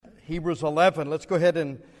Hebrews 11. Let's go ahead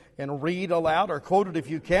and read aloud, or quote it if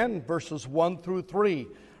you can, verses 1 through 3.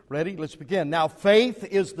 Ready? Let's begin. Now faith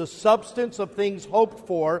is the substance of things hoped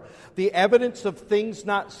for, the evidence of things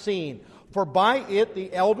not seen. For by it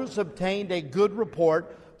the elders obtained a good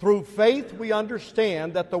report. Through faith we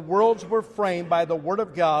understand that the worlds were framed by the word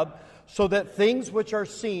of God, so that things which are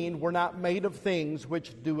seen were not made of things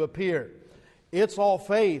which do appear. It's all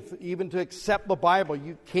faith, even to accept the Bible.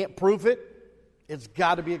 You can't prove it. It's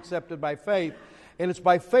got to be accepted by faith. And it's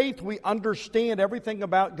by faith we understand everything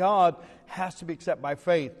about God has to be accepted by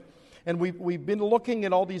faith. And we've been looking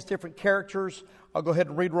at all these different characters. I'll go ahead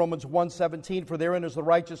and read Romans 1:17. For therein is the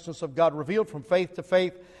righteousness of God revealed from faith to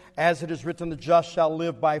faith, as it is written, the just shall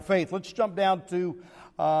live by faith. Let's jump down to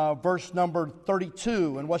verse number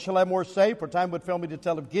 32. And what shall I more say? For time would fail me to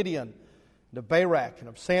tell of Gideon, and of Barak, and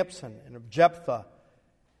of Samson, and of Jephthah,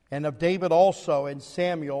 and of David also, and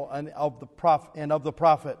Samuel, and of the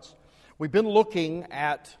prophets. We've been looking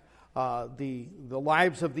at the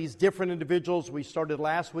lives of these different individuals. We started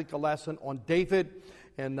last week a lesson on David,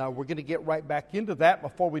 and we're going to get right back into that.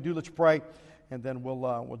 Before we do, let's pray, and then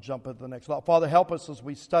we'll jump into the next lot. Father, help us as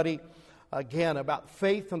we study again about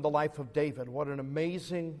faith in the life of David. What an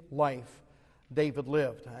amazing life David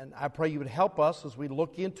lived. And I pray you would help us as we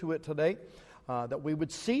look into it today, that we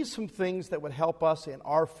would see some things that would help us in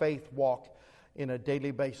our faith walk in a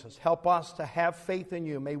daily basis. Help us to have faith in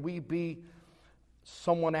you. May we be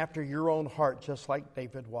someone after your own heart, just like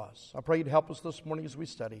David was. I pray you'd help us this morning as we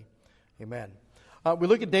study. Amen. We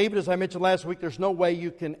look at David, as I mentioned last week. There's no way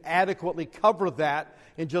you can adequately cover that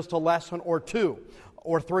in just a lesson or two,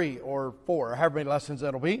 or three, or four, or however many lessons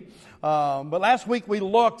that'll be. But last week we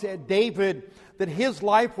looked at David, that his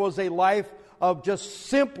life was a life of just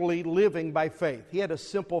simply living by faith. He had a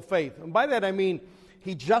simple faith. And by that I mean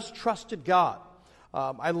he just trusted God.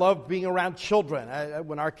 I love being around children.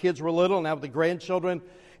 When our kids were little, and now with the grandchildren,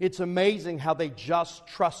 it's amazing how they just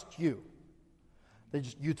trust you.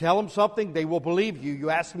 You tell them something, they will believe you. You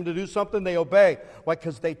ask them to do something, they obey. Why?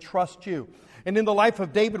 Because they trust you. And in the life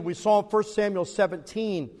of David, we saw in 1 Samuel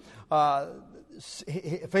 17,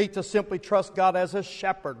 faith to simply trust God as a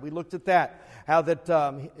shepherd. We looked at that, how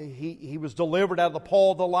that he was delivered out of the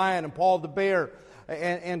paw of the lion and paw of the bear.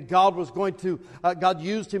 And God was going to, God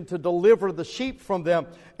used him to deliver the sheep from them.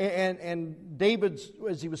 And David,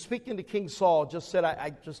 as he was speaking to King Saul, just said,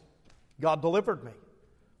 God delivered me.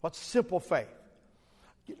 What simple faith.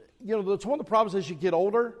 You know, it's one of the problems as you get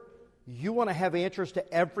older, you want to have answers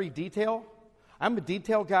to every detail. I'm a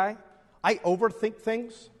detail guy. I overthink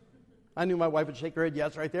things. I knew my wife would shake her head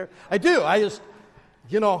yes right there. I do. I just,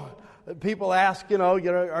 people ask,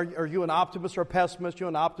 are you an optimist or a pessimist?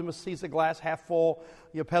 An optimist sees the glass half full.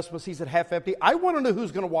 A pessimist sees it half empty. I want to know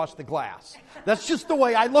who's going to wash the glass. That's just the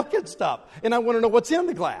way I look at stuff. And I want to know what's in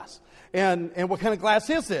the glass. And what kind of glass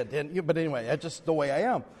is it? But anyway, that's just the way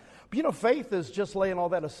I am. But faith is just laying all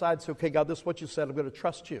that aside. Say, okay, God, this is what you said. I'm going to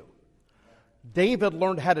trust you. David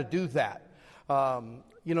learned how to do that.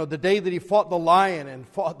 The day that he fought the lion and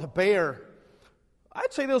fought the bear,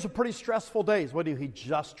 I'd say those were pretty stressful days. He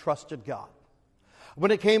just trusted God. When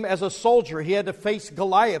it came as a soldier, he had to face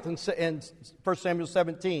Goliath in 1 Samuel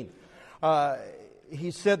 17.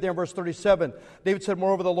 He said there in verse 37, David said,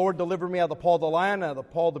 moreover, the Lord delivered me out of the paw of the lion, out of the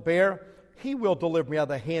paw of the bear. He will deliver me out of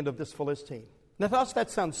the hand of this Philistine. Now, to us, that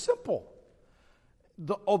sounds simple.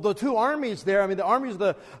 The two armies there, the armies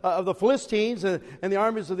of the Philistines and the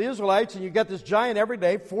armies of the Israelites, and you got this giant every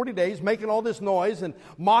day, 40 days, making all this noise and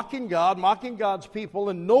mocking God, mocking God's people,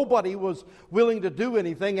 and nobody was willing to do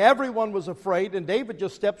anything. Everyone was afraid, and David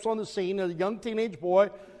just steps on the scene, a young teenage boy,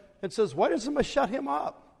 and says, why doesn't somebody shut him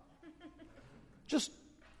up? Just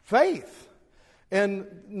faith. And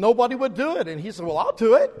nobody would do it. And he said, well, I'll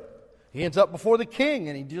do it. He ends up before the king,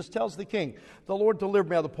 and he just tells the king, the Lord delivered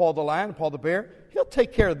me out of the paw of the lion, the paw of the bear. He'll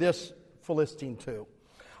take care of this Philistine too.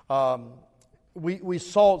 We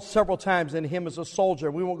saw it several times in him as a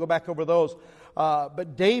soldier. We won't go back over those.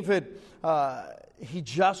 But David, he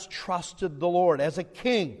just trusted the Lord as a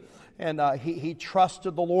king. And he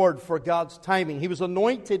trusted the Lord for God's timing. He was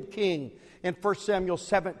anointed king in 1 Samuel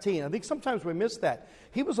 17. I think sometimes we miss that.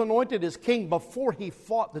 He was anointed as king before he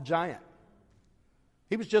fought the giant.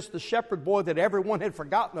 He was just the shepherd boy that everyone had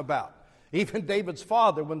forgotten about. Even David's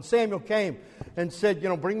father, when Samuel came and said,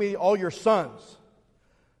 bring me all your sons.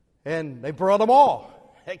 And they brought them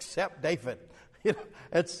all, except David.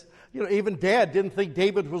 Even Dad didn't think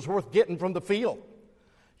David was worth getting from the field.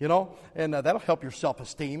 And that'll help your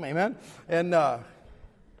self-esteem, amen?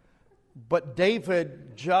 But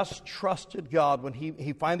David just trusted God when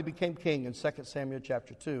he finally became king in 2 Samuel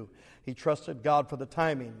chapter 2. He trusted God for the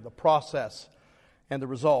timing, the process. and the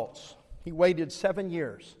results. He waited 7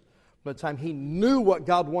 years by the time he knew what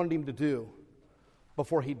God wanted him to do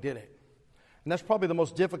before he did it. And that's probably the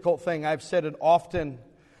most difficult thing. I've said it often.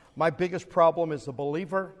 My biggest problem as a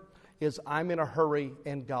believer is I'm in a hurry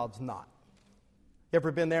and God's not. You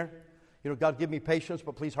ever been there? God, give me patience,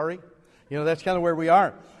 but please hurry. That's kind of where we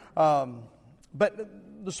are. But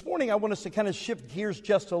this morning I want us to kind of shift gears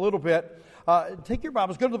just a little bit. Take your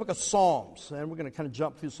Bibles, go to the book of Psalms, and we're going to kind of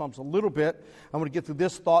jump through Psalms a little bit. I'm going to get through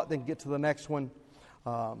this thought, then get to the next one.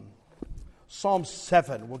 Psalm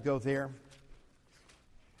 7, we'll go there.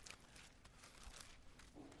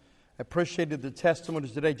 I appreciated the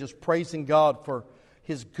testimonies today, just praising God for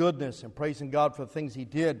His goodness and praising God for the things He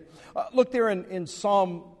did. Look there in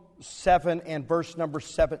Psalm 7 and verse number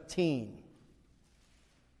 17.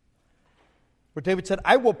 Where David said,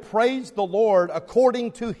 I will praise the Lord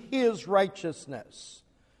according to His righteousness,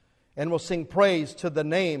 and will sing praise to the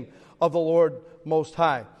name of the Lord Most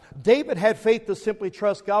High. David had faith to simply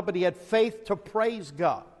trust God, but he had faith to praise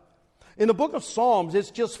God. In the book of Psalms,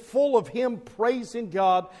 it's just full of him praising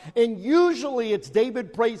God, and usually it's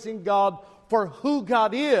David praising God for who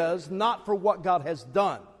God is, not for what God has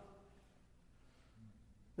done.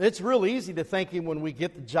 It's real easy to thank Him when we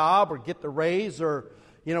get the job or get the raise, or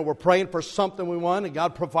we're praying for something we want and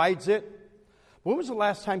God provides it. When was the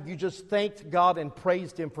last time you just thanked God and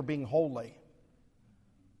praised Him for being holy,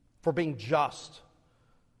 for being just,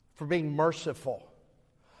 for being merciful?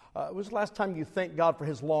 When was the last time you thanked God for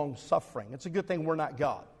His long suffering? It's a good thing we're not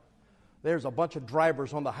God. There's a bunch of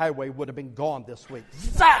drivers on the highway would have been gone this week.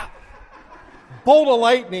 Zap! Bolt of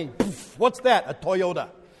lightning. Poof. What's that? A Toyota.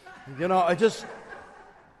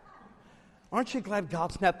 Aren't you glad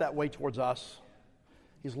God's not that way towards us?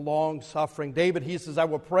 He's long-suffering. David, he says, I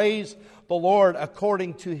will praise the Lord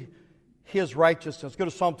according to His righteousness. Go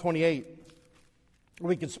to Psalm 28.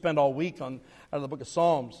 We could spend all week out of the book of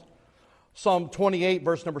Psalms. Psalm 28,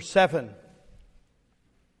 verse number 7.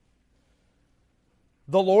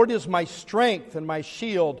 The Lord is my strength and my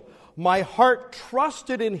shield. My heart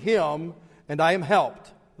trusted in Him, and I am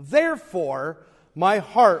helped. Therefore, my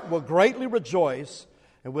heart will greatly rejoice,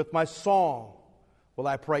 and with my song will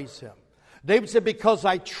I praise Him. David said, because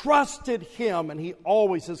I trusted Him, and He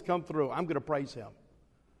always has come through, I'm going to praise Him.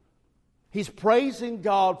 He's praising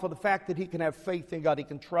God for the fact that he can have faith in God. He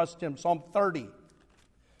can trust Him. Psalm 30.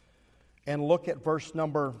 And look at verse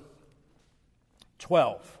number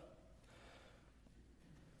 12.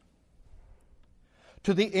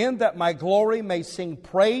 To the end that my glory may sing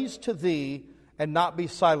praise to Thee and not be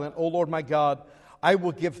silent, O Lord my God, I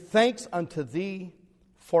will give thanks unto Thee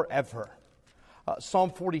forever. Psalm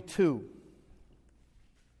 42.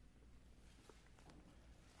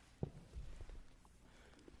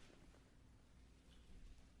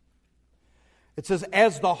 It says,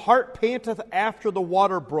 as the hart panteth after the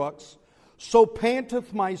water brooks, so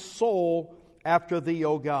panteth my soul after Thee,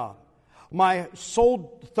 O God. My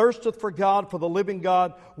soul thirsteth for God, for the living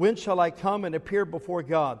God. When shall I come and appear before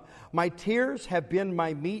God? My tears have been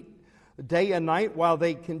my meat day and night, while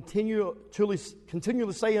they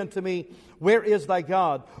continually say unto me, where is Thy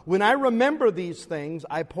God? When I remember these things,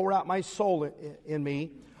 I pour out my soul in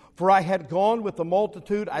me. For I had gone with the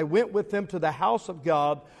multitude, I went with them to the house of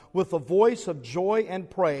God, with a voice of joy and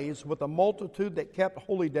praise, with a multitude that kept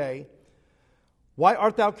holy day. Why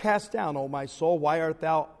art thou cast down, O my soul? Why art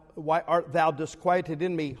thou disquieted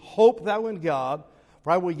in me? Hope thou in God,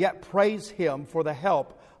 for I will yet praise Him for the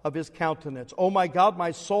help of His countenance. O my God,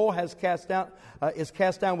 my soul is cast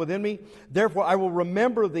down within me. Therefore I will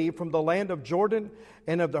remember Thee from the land of Jordan,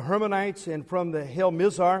 and of the Hermonites, and from the hill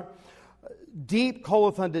Mizar. Deep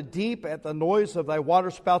calleth unto deep at the noise of Thy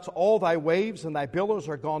waterspouts. All Thy waves and Thy billows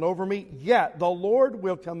are gone over me. Yet the Lord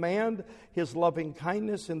will command His loving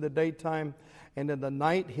kindness in the daytime, and in the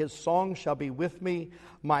night His song shall be with me.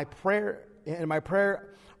 My prayer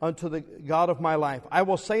unto the God of my life. I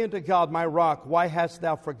will say unto God, my rock, why hast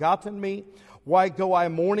Thou forgotten me? Why go I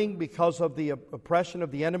mourning because of the oppression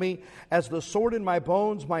of the enemy? As the sword in my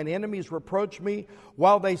bones, mine enemies reproach me,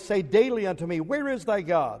 while they say daily unto me, where is Thy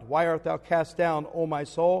God? Why art thou cast down, O my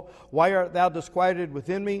soul? Why art thou disquieted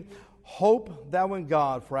within me? Hope thou in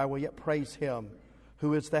God, for I will yet praise Him,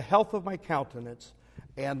 who is the health of my countenance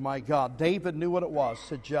and my God. David knew what it was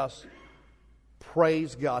to just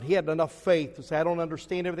praise God. He had enough faith to say, I don't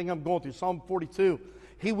understand everything I'm going through. Psalm 42.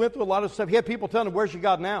 He went through a lot of stuff. He had people telling him, where's your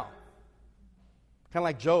God now? Kind of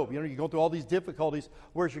like Job. You go through all these difficulties.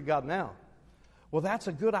 Where's your God now? Well, that's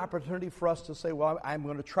a good opportunity for us to say, well, I'm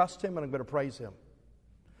going to trust Him and I'm going to praise Him.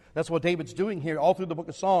 That's what David's doing here all through the book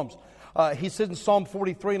of Psalms. He says in Psalm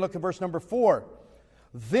 43, look at verse number 4.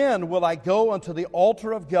 Then will I go unto the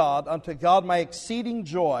altar of God, unto God my exceeding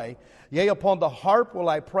joy. Yea, upon the harp will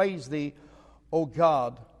I praise thee, O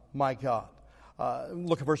God, my God.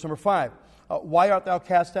 Look at verse number 5. Why art thou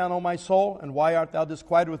cast down, O my soul? And why art thou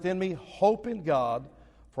disquieted within me? Hope in God,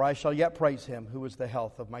 for I shall yet praise him, who is the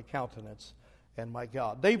health of my countenance and my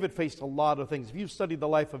God. David faced a lot of things. If you've studied the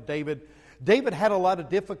life of David, David had a lot of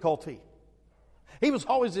difficulty. He was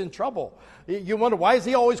always in trouble. You wonder, why is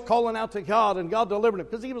he always calling out to God and God delivered him?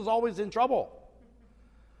 Because he was always in trouble.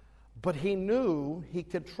 But he knew he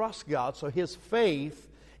could trust God, so his faith,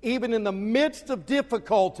 even in the midst of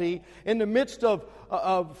difficulty, in the midst of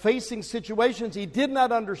facing situations he did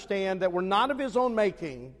not understand that were not of his own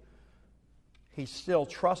making, he still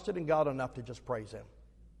trusted in God enough to just praise him.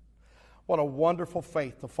 What a wonderful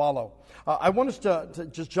faith to follow. I want us to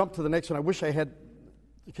just jump to the next one. I wish I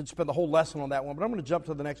could spend the whole lesson on that one, but I'm going to jump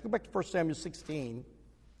to the next. Go back to 1 Samuel 16.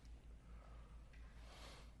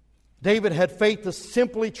 David had faith to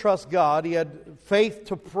simply trust God. He had faith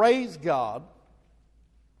to praise God.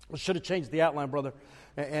 I should have changed the outline, brother,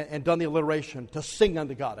 and done the alliteration, to sing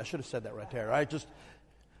unto God. I should have said that right there.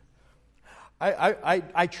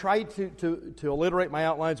 I try to alliterate my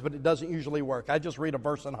outlines, but it doesn't usually work. I just read a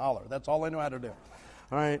verse and holler. That's all I know how to do.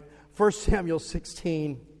 All right, 1 Samuel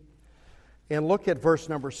 16, and look at verse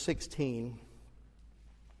number 16.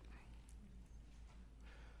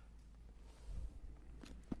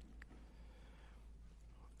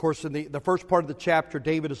 Of course, in the first part of the chapter,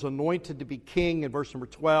 David is anointed to be king in verse number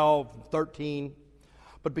 12 and 13.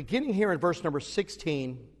 But beginning here in verse number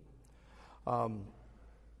 16,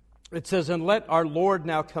 it says, "And let our Lord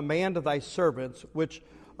now command thy servants, which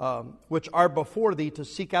are before thee, to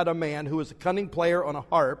seek out a man who is a cunning player on a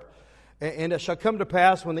harp. And it shall come to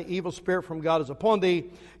pass, when the evil spirit from God is upon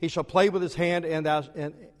thee, he shall play with his hand, and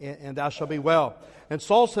thou shalt be well. And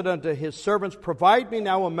Saul said unto his servants, Provide me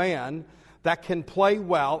now a man that can play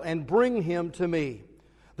well, and bring him to me.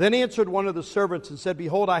 Then answered one of the servants and said,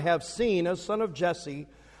 Behold, I have seen a son of Jesse,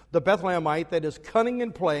 the Bethlehemite, that is cunning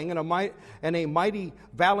in playing, and a mighty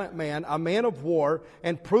valiant man, a man of war,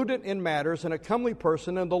 and prudent in matters, and a comely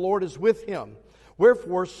person, and the Lord is with him.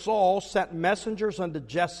 Wherefore Saul sent messengers unto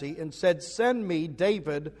Jesse, and said, Send me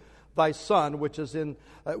David thy son, which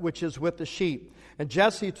is with the sheep. And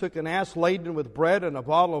Jesse took an ass laden with bread, and a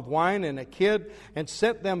bottle of wine, and a kid, and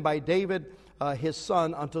sent them by David his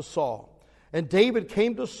son unto Saul. And David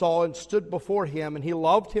came to Saul and stood before him, and he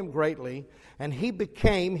loved him greatly, and he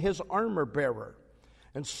became his armor bearer.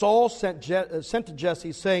 And Saul sent to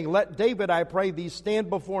Jesse, saying, Let David, I pray thee,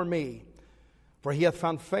 stand before me, for he hath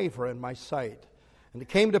found favor in my sight. And it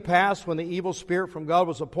came to pass, when the evil spirit from God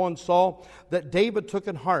was upon Saul, that David took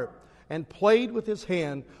an harp and played with his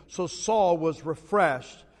hand. So Saul was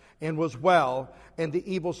refreshed and was well, and the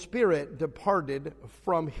evil spirit departed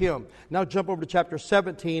from him." Now jump over to chapter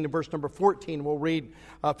 17 and verse number 14. We'll read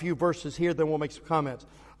a few verses here, then we'll make some comments.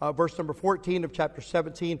 Verse number 14 of chapter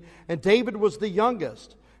 17. "And David was the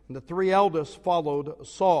youngest, and the three eldest followed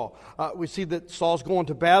Saul." We see that Saul's going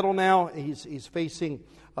to battle now. He's facing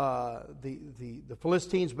the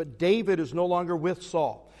Philistines, but David is no longer with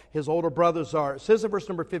Saul. His older brothers are. It says in verse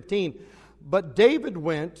number 15, "But David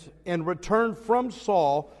went and returned from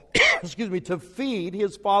Saul to feed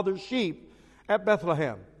his father's sheep at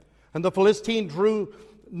Bethlehem. And the Philistine drew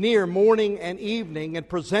near morning and evening, and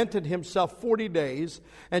presented himself 40 days.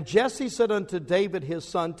 And Jesse said unto David his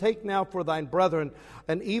son, Take now for thine brethren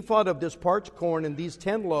an ephod of this parched corn and these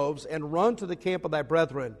 10 loaves, and run to the camp of thy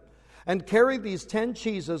brethren. And carry these 10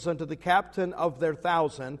 cheeses unto the captain of their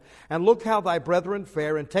 1,000, and look how thy brethren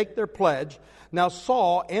fare, and take their pledge. Now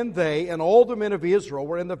Saul and they and all the men of Israel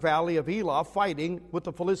were in the valley of Elah, fighting with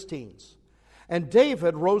the Philistines. And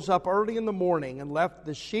David rose up early in the morning, and left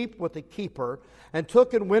the sheep with the keeper, and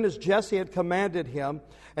took and went as Jesse had commanded him.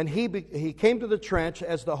 And he came to the trench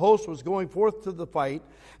as the host was going forth to the fight,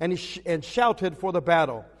 and shouted for the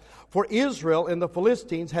battle. For Israel and the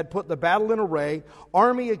Philistines had put the battle in array,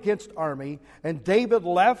 army against army. And David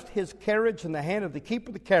left his carriage in the hand of the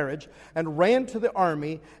keeper of the carriage, and ran to the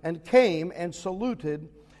army, and came and saluted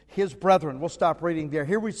his brethren." We'll stop reading there.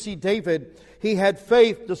 Here we see David, he had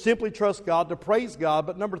faith to simply trust God, to praise God.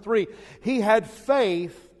 But number 3, he had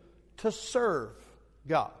faith to serve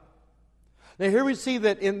God. Now here we see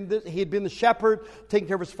that he had been the shepherd, taking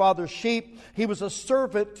care of his father's sheep. He was a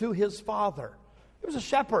servant to his father. He was a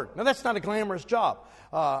shepherd. Now that's not a glamorous job.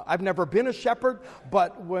 I've never been a shepherd,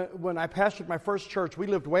 but when I pastored my first church, we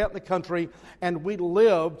lived way out in the country, and we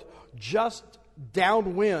lived just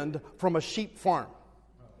downwind from a sheep farm.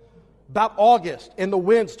 About August, and the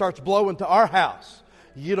wind starts blowing to our house.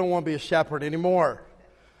 You don't want to be a shepherd anymore.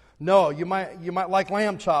 No, you might like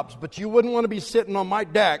lamb chops, but you wouldn't want to be sitting on my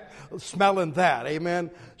deck smelling that.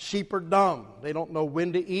 Amen. Sheep are dumb. They don't know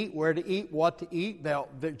when to eat, where to eat, what to eat.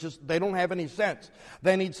 They don't have any sense.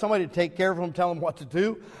 They need somebody to take care of them, tell them what to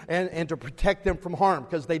do, and to protect them from harm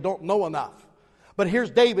because they don't know enough. But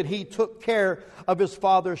here's David. He took care of his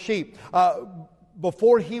father's sheep.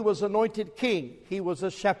 Before he was anointed king, he was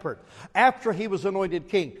a shepherd. After he was anointed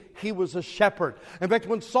king, he was a shepherd. In fact,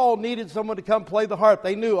 when Saul needed someone to come play the harp,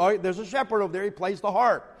 they knew, all right, there's a shepherd over there, he plays the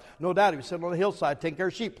harp. No doubt, he was sitting on the hillside taking care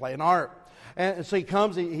of sheep, playing the harp. And so he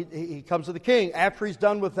comes to the king. After he's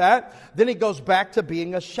done with that, then he goes back to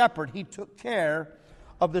being a shepherd. He took care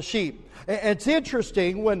of the sheep. And it's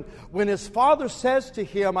interesting when his father says to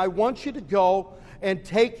him, I want you to go and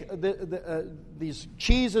take these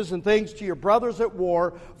cheeses and things to your brothers at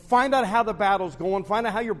war. Find out how the battle's going. Find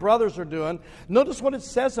out how your brothers are doing. Notice what it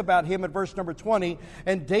says about him in verse number 20.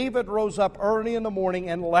 And David rose up early in the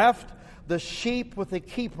morning and left the sheep with the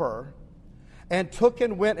keeper and took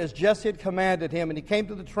and went as Jesse had commanded him. And he came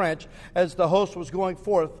to the trench as the host was going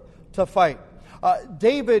forth to fight.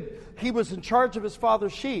 David, he was in charge of his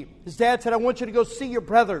father's sheep. His dad said, I want you to go see your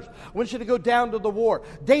brothers. I want you to go down to the war.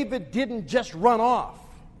 David didn't just run off.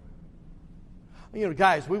 You know,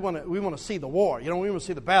 guys, we want to see the war. You know, we want to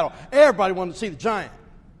see the battle. Everybody wanted to see the giant.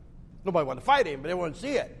 Nobody wanted to fight him, but they wanted to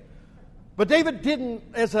see it. But David didn't,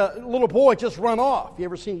 as a little boy, just run off. You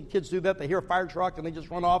ever seen kids do that? They hear a fire truck and they just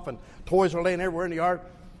run off and toys are laying everywhere in the yard.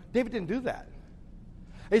 David didn't do that.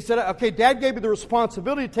 He said, okay, Dad gave me the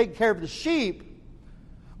responsibility to take care of the sheep.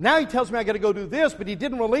 Now he tells me I got to go do this, but he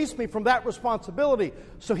didn't release me from that responsibility.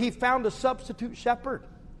 So he found a substitute shepherd.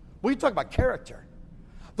 Well, you talk about character.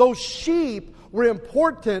 Those sheep were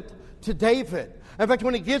important to David. In fact,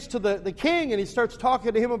 when he gets to the king and he starts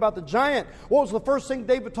talking to him about the giant, what was the first thing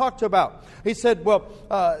David talked to about? He said,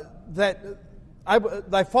 thy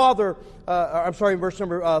father, in verse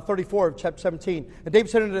number 34 of chapter 17. And David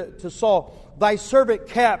said to Saul, thy servant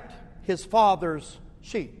kept his father's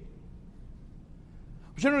sheep.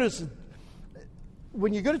 But you notice,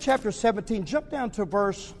 when you go to chapter 17, jump down to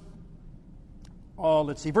verse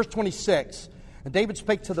 26. And David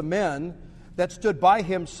spake to the men that stood by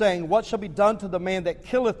him, saying, what shall be done to the man that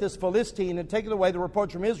killeth this Philistine and taketh away the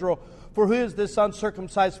reproach from Israel? For who is this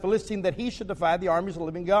uncircumcised Philistine that he should defy the armies of the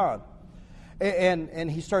living God?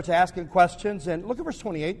 And he starts asking questions. And look at verse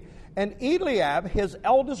 28. And Eliab, his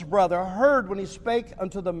eldest brother, heard when he spake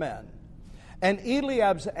unto the men. And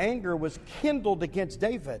Eliab's anger was kindled against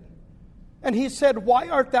David. And he said, why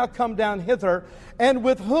art thou come down hither? And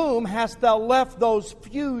with whom hast thou left those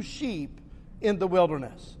few sheep in the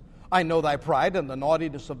wilderness? I know thy pride and the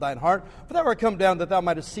naughtiness of thine heart, for thou art come down that thou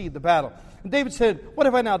mightest see the battle. And David said, what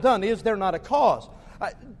have I now done? Is there not a cause?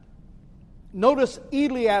 Notice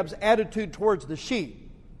Eliab's attitude towards the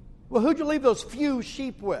sheep. Well, who'd you leave those few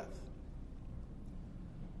sheep with?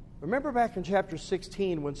 Remember back in chapter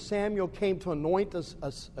 16 when Samuel came to anoint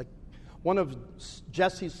one of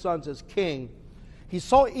Jesse's sons as king. He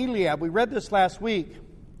saw Eliab. We read this last week.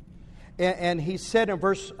 And he said in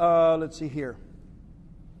verse,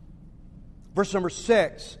 verse number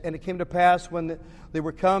 6, and it came to pass when they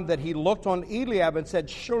were come that he looked on Eliab and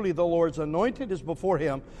said, surely the Lord's anointed is before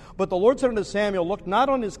him. But the Lord said unto Samuel, look not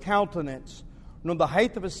on his countenance, nor on the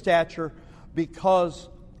height of his stature, because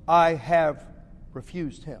I have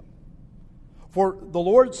refused him. For the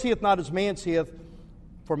Lord seeth not as man seeth,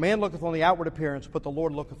 for man looketh on the outward appearance, but the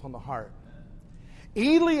Lord looketh on the heart.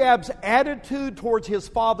 Eliab's attitude towards his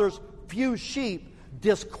father's few sheep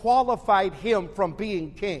disqualified him from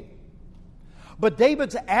being king. But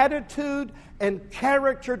David's attitude and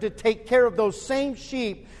character to take care of those same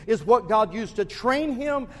sheep is what God used to train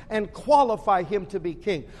him and qualify him to be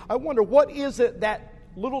king. I wonder, what is it, that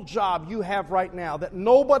little job you have right now that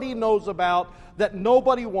nobody knows about, that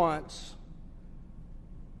nobody wants?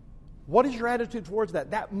 What is your attitude towards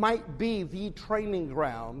that? That might be the training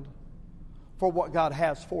ground for what God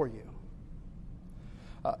has for you.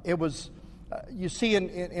 You see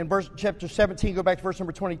in chapter 17, go back to verse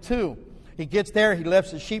number 22. He gets there, he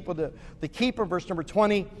left his sheep with the keeper, verse number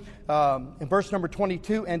 20. In verse number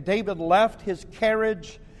 22, and David left his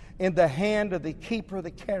carriage in the hand of the keeper of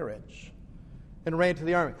the carriage and ran to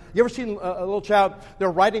the army. You ever seen a little child, they're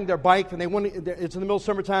riding their bike, and it's in the middle of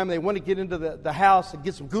summertime, and they want to get into the house and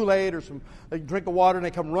get some Kool-Aid or a drink of water, and they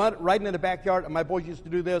come riding in the backyard, and my boys used to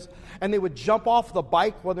do this, and they would jump off the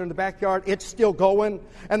bike while they're in the backyard, it's still going,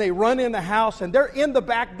 and they run in the house, and they're in the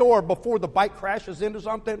back door before the bike crashes into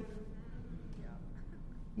something.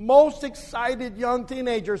 Most excited young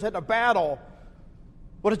teenagers at a battle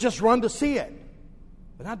would have just run to see it.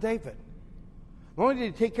 But not David. Not only did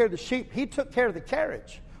he take care of the sheep, he took care of the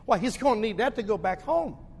carriage. Well, he's going to need that to go back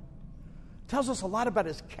home. Tells us a lot about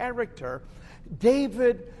his character.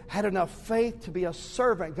 David had enough faith to be a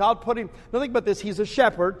servant. God put him, now think about this, he's a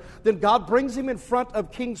shepherd. Then God brings him in front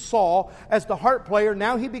of King Saul as the harp player.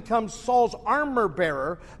 Now he becomes Saul's armor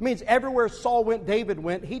bearer. It means everywhere Saul went, David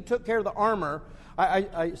went. He took care of the armor.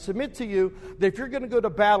 I submit to you that if you're going to go to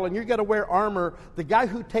battle and you're going to wear armor, the guy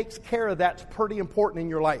who takes care of that's pretty important in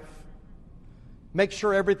your life. Make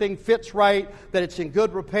sure everything fits right, that it's in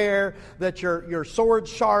good repair, that your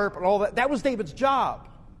sword's sharp and all that. That was David's job.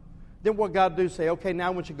 Then what God do? Say, okay, now I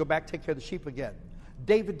want you to go back, take care of the sheep again.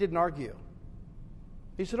 David didn't argue.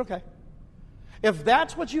 He said, okay. If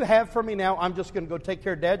that's what you have for me now, I'm just going to go take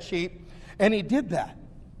care of Dad's sheep. And he did that.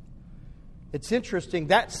 It's interesting,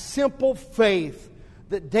 that simple faith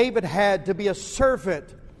that David had to be a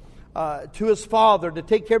servant to his father, to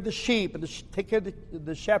take care of the sheep, and to take care of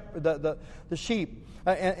the sheep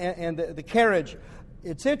and the carriage.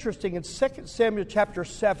 It's interesting, in 2 Samuel chapter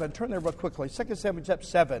 7, turn there real quickly, 2 Samuel chapter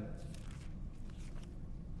 7.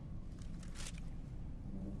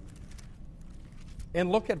 And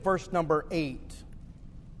look at verse number 8.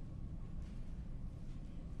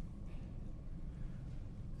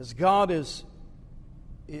 As God is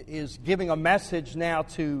giving a message now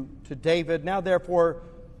to David, now therefore,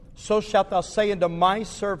 so shalt thou say unto my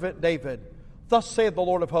servant David, thus saith the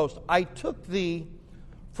Lord of hosts, I took thee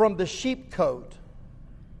from the sheepcote,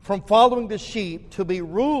 from following the sheep, to be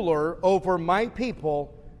ruler over my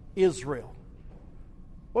people Israel.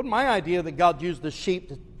 Wasn't my idea that God used the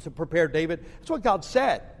sheep to prepare David. That's what God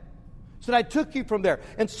said. He said, I took you from there.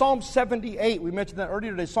 In Psalm 78, we mentioned that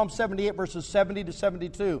earlier today, Psalm 78, verses 70 to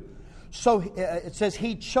 72. So it says,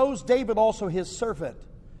 he chose David also his servant,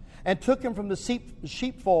 and took him from the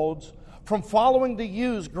sheepfolds, from following the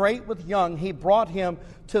ewes great with young. He brought him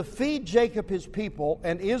to feed Jacob his people,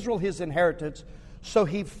 and Israel his inheritance. So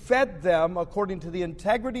he fed them according to the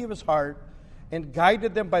integrity of his heart, and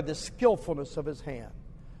guided them by the skillfulness of his hand.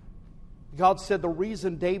 God said the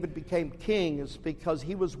reason David became king is because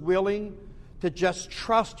he was willing to just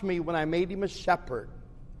trust me when I made him a shepherd,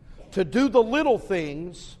 to do the little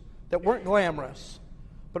things that weren't glamorous,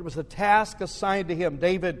 but it was a task assigned to him.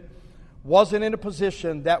 David wasn't in a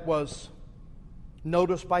position that was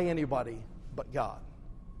noticed by anybody but God.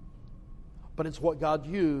 But it's what God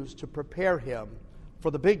used to prepare him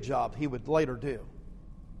for the big job he would later do.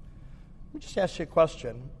 Let me just ask you a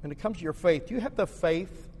question. When it comes to your faith, do you have the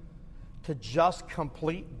faith to just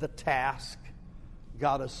complete the task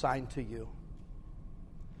God assigned to you?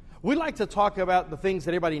 We like to talk about the things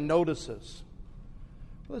that everybody notices.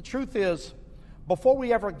 Well, the truth is, before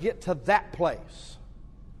we ever get to that place,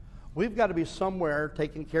 we've got to be somewhere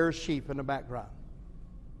taking care of sheep in the background.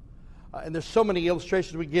 And there's so many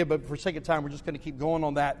illustrations we give, but for sake of time, we're just going to keep going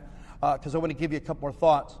on that because I want to give you a couple more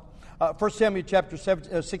thoughts. 1 Samuel chapter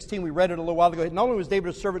 16, we read it a little while ago. Not only was David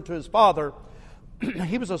a servant to his father,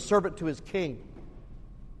 he was a servant to his king.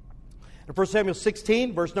 In 1 Samuel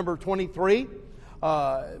 16, verse number 23,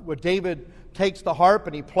 where David takes the harp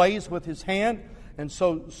and he plays with his hand, and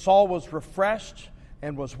so Saul was refreshed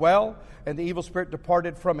and was well, and the evil spirit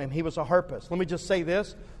departed from him. He was a harpist. Let me just say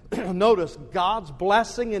this. Notice, God's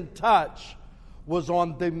blessing and touch was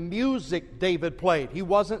on the music David played. He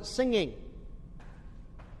wasn't singing.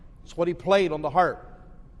 It's what he played on the harp.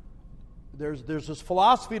 There's this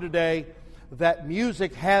philosophy today that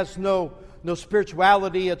music has no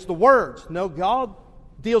spirituality. It's the words. No, God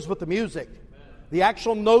deals with the music. The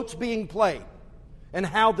actual notes being played and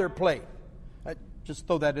how they're played. I just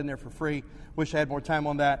throw that in there for free. Wish I had more time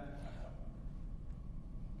on that.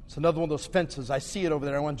 It's another one of those fences. I see it over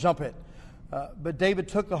there. I want to jump it. But David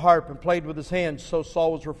took the harp and played with his hands, so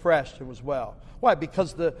Saul was refreshed and was well. Why?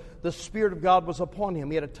 Because the Spirit of God was upon him.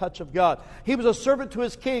 He had a touch of God. He was a servant to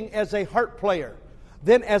his king as a harp player,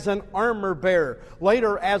 then as an armor bearer,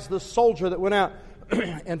 later as the soldier that went out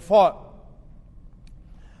and fought.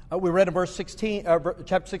 We read in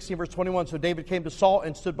chapter 16, verse 21, so David came to Saul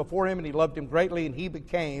and stood before him, and he loved him greatly, and he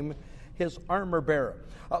became his armor bearer.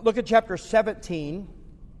 Look at chapter 17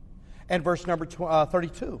 and verse number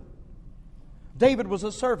 32. David was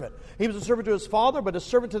a servant. He was a servant to his father, but a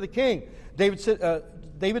servant to the king. David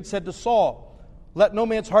said to Saul, let no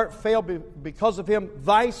man's heart fail because of him.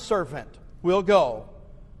 Thy servant will go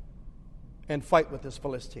and fight with this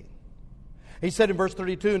Philistine. He said in verse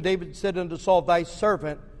 32, and David said unto Saul, thy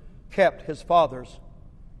servant kept his father's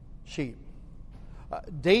sheep.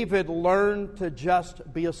 David learned to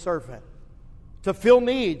just be a servant, to fill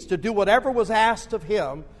needs, to do whatever was asked of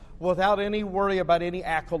him without any worry about any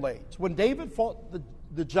accolades. When David fought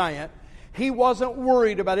the giant, he wasn't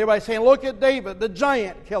worried about everybody saying, look at David, the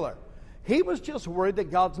giant killer. He was just worried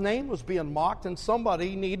that God's name was being mocked and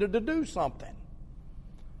somebody needed to do something.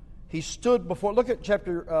 He stood before, look at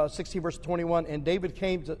chapter 16, verse 21, and David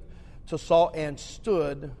came to Saul and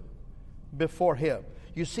stood before him.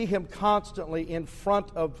 You see him constantly in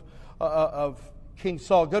front of King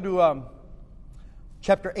Saul. Go to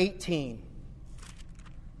chapter 18.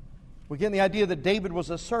 We get the idea that David was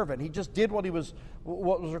a servant. He just did what was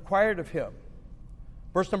required of him.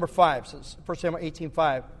 Verse number 5 says, 1 Samuel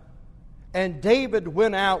 18:5. And David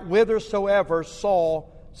went out whithersoever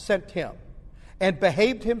Saul sent him, and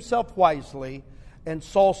behaved himself wisely, and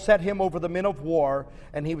Saul set him over the men of war,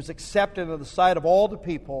 and he was accepted in the sight of all the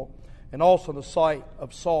people, and also in the sight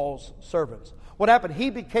of Saul's servants. What happened? He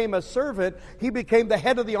became a servant. He became the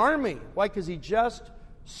head of the army. Why? Because he just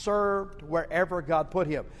served wherever God put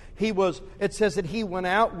him. It says that he went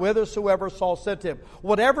out whithersoever Saul sent him.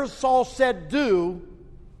 Whatever Saul said do,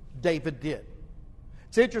 David did.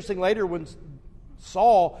 It's interesting later when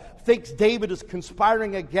Saul thinks David is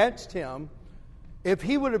conspiring against him, if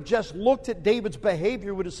he would have just looked at David's behavior,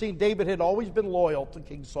 he would have seen David had always been loyal to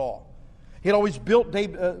King Saul. He had always built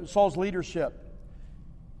Saul's leadership.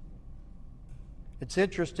 It's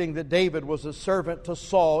interesting that David was a servant to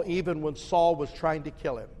Saul even when Saul was trying to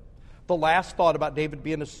kill him. The last thought about David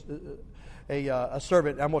being a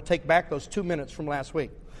servant, I'm going to take back those 2 minutes from last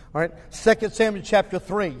week. All right, 2 Samuel chapter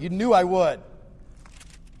 3. You knew I would.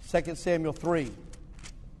 2 Samuel 3.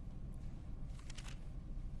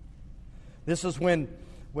 This is when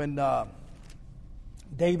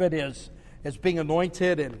David is being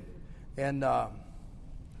anointed and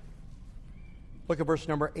look at verse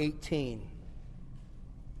number 18.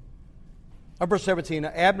 Verse 17.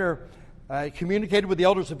 Abner communicated with the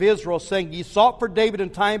elders of Israel, saying, Ye sought for David in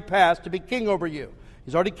time past to be king over you.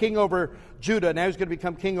 He's already king over Judah. Now he's going to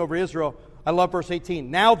become king over Israel. I love verse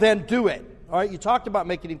 18. Now then do it. All right, you talked about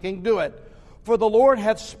making him king. Do it. For the Lord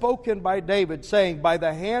hath spoken by David, saying, By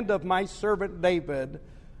the hand of my servant David,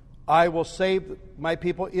 I will save my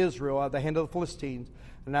people Israel out of the hand of the Philistines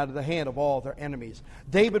and out of the hand of all their enemies.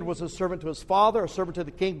 David was a servant to his father, a servant to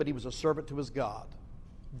the king, but he was a servant to his God.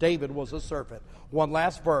 David was a servant. One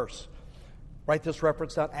last verse. Write this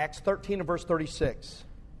reference down. Acts 13 and verse 36.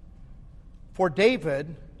 For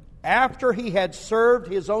David, after he had served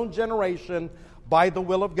his own generation by the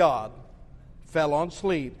will of God, fell on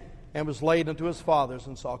sleep and was laid unto his fathers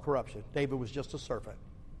and saw corruption. David was just a servant.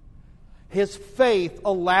 His faith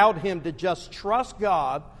allowed him to just trust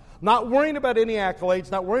God, not worrying about any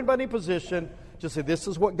accolades, not worrying about any position, just say, this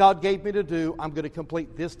is what God gave me to do. I'm going to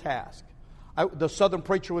complete this task. The Southern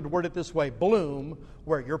preacher would word it this way, bloom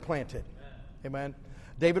where you're planted. Amen.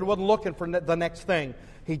 David wasn't looking for the next thing.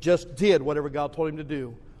 He just did whatever God told him to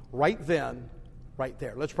do right then, right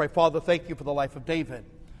there. Let's pray. Father, thank you for the life of David.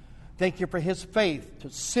 Thank you for his faith to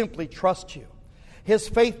simply trust you. His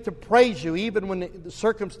faith to praise you even when the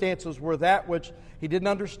circumstances were that which he didn't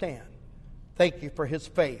understand. Thank you for his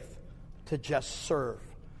faith to just serve.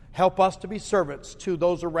 Help us to be servants to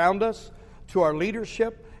those around us, to our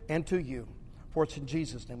leadership, and to you. For it's in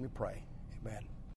Jesus' name we pray. Amen.